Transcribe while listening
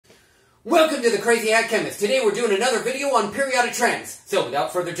Welcome to the Crazy Hat Chemist. Today we're doing another video on periodic trends. So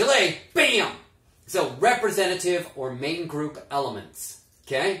without further delay, BAM! So representative or main group elements.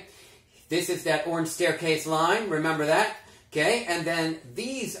 Okay? This is that orange staircase line. Remember that? Okay? And then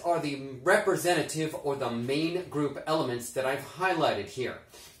these are the representative or the main group elements that I've highlighted here.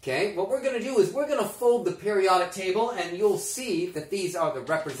 Okay? What we're going to do is we're going to fold the periodic table and you'll see that these are the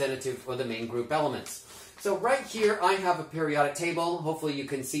representative or the main group elements. So right here I have a periodic table. Hopefully you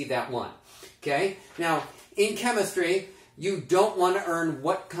can see that one. Okay? Now, in chemistry, you don't want to earn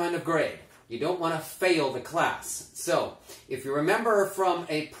what kind of grade? You don't want to fail the class. So, if you remember from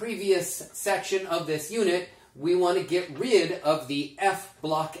a previous section of this unit, we want to get rid of the F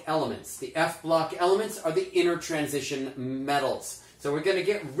block elements. The F block elements are the inner transition metals. So we're going to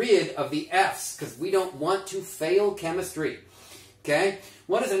get rid of the Fs because we don't want to fail chemistry. Okay?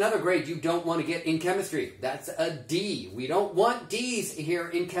 What is another grade you don't want to get in chemistry? That's a D. We don't want Ds here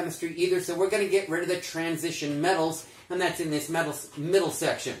in chemistry either, so we're going to get rid of the transition metals, and that's in this middle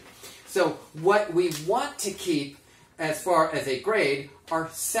section. So what we want to keep as far as a grade are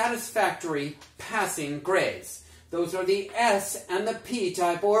satisfactory passing grades. Those are the S and the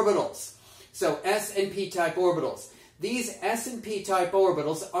P-type orbitals. So S and P-type orbitals. These S and P-type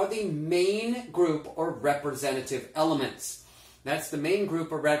orbitals are the main group or representative elements. That's the main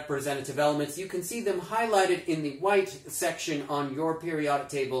group of representative elements. You can see them highlighted in the white section on your periodic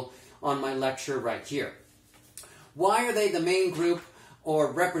table on my lecture right here. Why are they the main group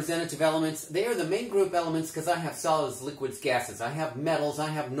or representative elements? They are the main group elements because I have solids, liquids, gases. I have metals, I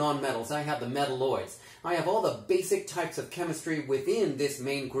have nonmetals, I have the metalloids. I have all the basic types of chemistry within this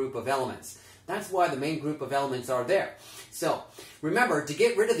main group of elements. That's why the main group of elements are there. So, remember, to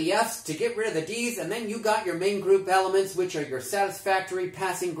get rid of the F's, to get rid of the D's, and then you got your main group elements, which are your satisfactory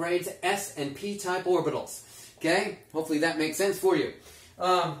passing grades, S and P-type orbitals. Okay? Hopefully that makes sense for you.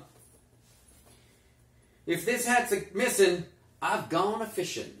 If this hat's missing, I've gone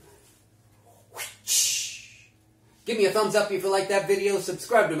a-fishing. Give me a thumbs up if you like that video,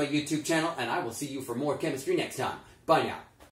 subscribe to my YouTube channel, and I will see you for more chemistry next time. Bye now.